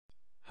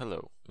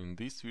Hello, in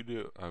this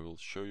video I will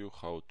show you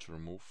how to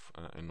remove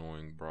an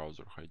annoying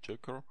browser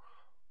hijacker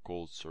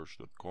called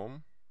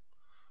search.com,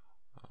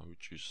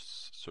 which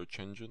is search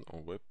engine or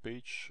web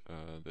page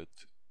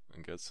that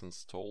gets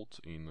installed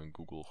in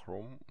Google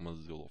Chrome,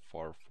 Mozilla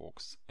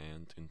Firefox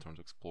and Internet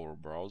Explorer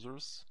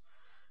browsers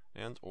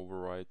and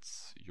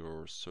overrides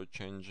your search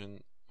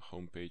engine,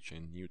 homepage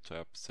and new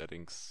tab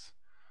settings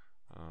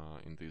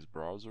in these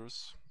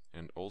browsers,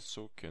 and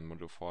also can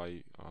modify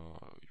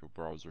your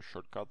browser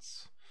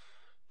shortcuts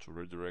to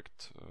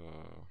redirect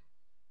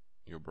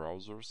your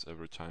browsers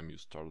every time you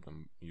start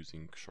them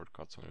using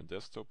shortcuts on your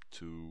desktop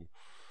to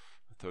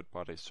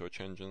third-party search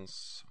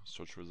engines,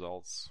 search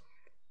results,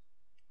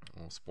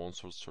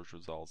 sponsored search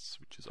results,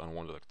 which is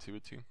unwanted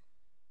activity.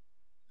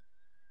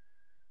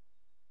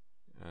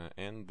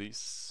 And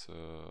this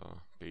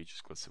page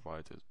is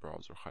classified as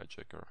browser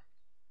hijacker.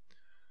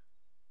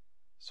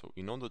 So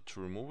in order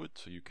to remove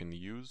it, you can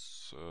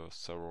use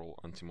several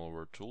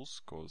anti-malware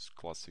tools, because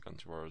classic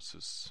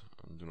antiviruses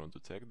do not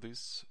detect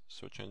this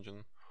search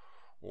engine,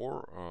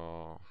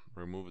 or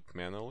remove it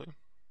manually,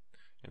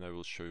 and I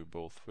will show you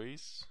both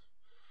ways.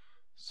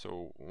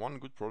 So one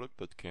good product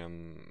that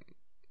can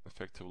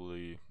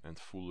effectively and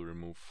fully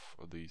remove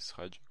this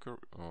hijacker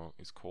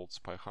is called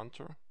Spy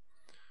Hunter.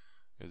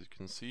 As you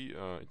can see,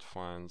 it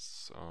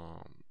finds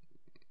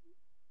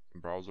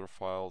browser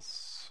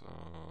files,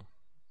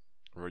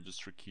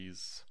 registry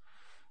keys,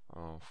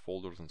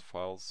 folders and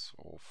files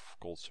of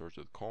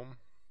coldsearch.com,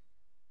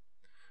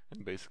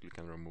 and basically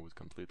can remove it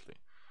completely.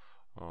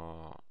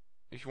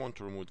 If you want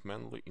to remove it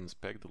manually,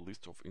 inspect the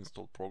list of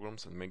installed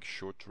programs and make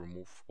sure to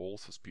remove all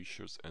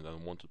suspicious and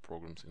unwanted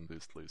programs in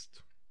this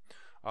list.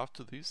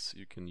 After this,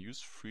 you can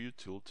use free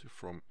utility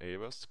from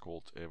Avast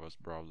called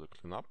Avast Browser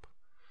Cleanup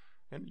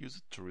and use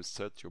it to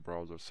reset your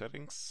browser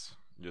settings.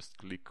 Just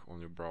click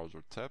on your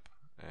browser tab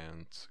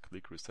and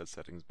click Reset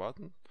Settings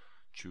button.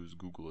 Choose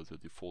Google as the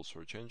default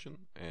search engine,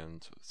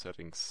 and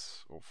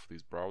settings of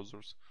these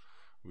browsers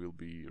will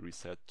be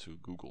reset to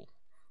Google.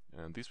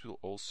 And this will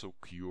also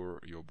cure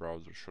your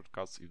browser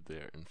shortcuts if they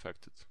are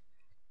infected.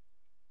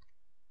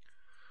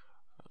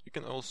 You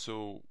can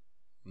also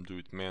do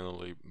it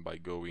manually by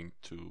going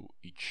to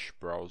each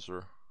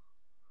browser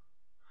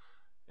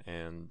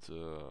and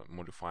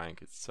modifying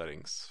its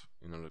settings.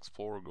 In Internet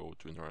Explorer, go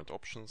to Internet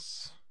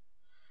Options,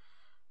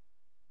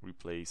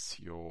 replace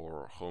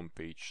your home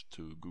page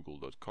to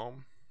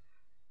google.com.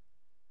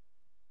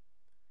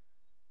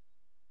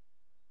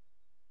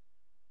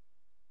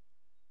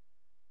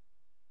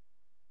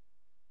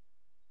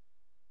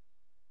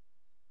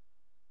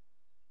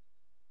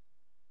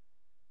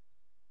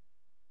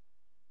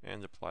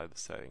 And apply the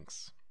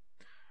settings.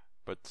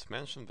 But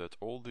mention that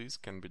all these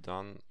can be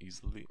done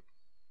easily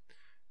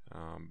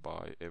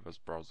by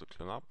Avast Browser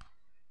Cleanup.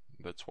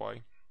 That's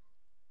why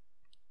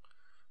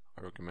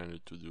I recommend you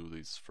to do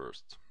this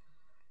first.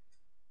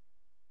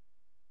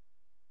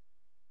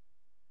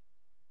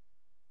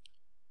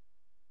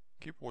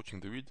 Keep watching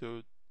the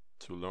video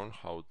to learn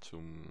how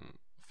to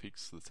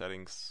fix the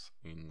settings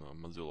in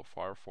Mozilla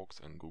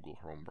Firefox and Google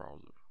Chrome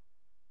browser.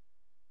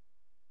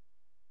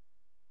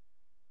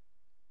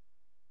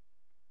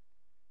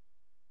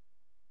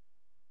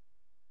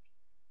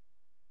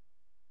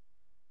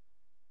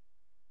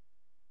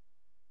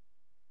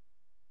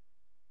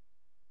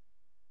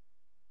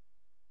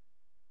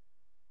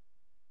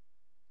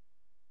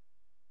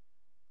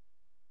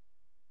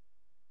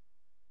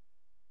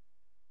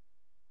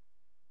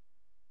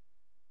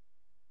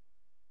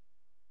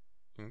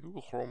 In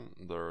Google Chrome,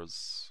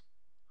 there's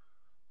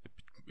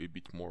a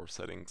bit more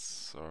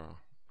settings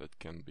that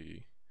can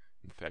be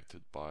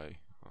infected by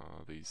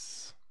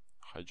this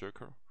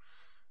hijacker.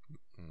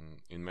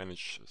 In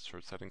Manage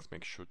Search Settings,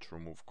 make sure to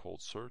remove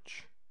cold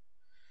search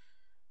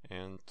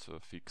and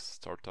fix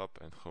startup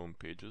and home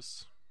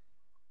pages,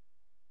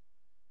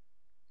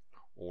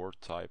 or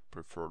type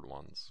preferred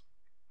ones.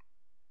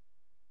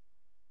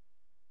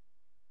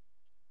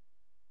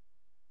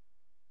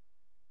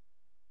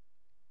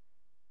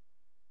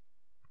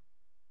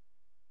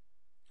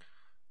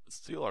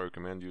 Still, I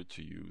recommend you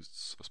to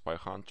use Spy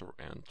Hunter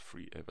and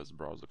free Avast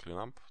Browser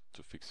Cleanup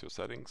to fix your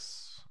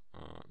settings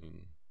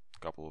in a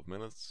couple of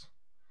minutes.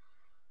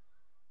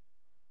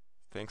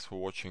 Thanks for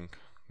watching.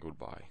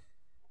 Goodbye.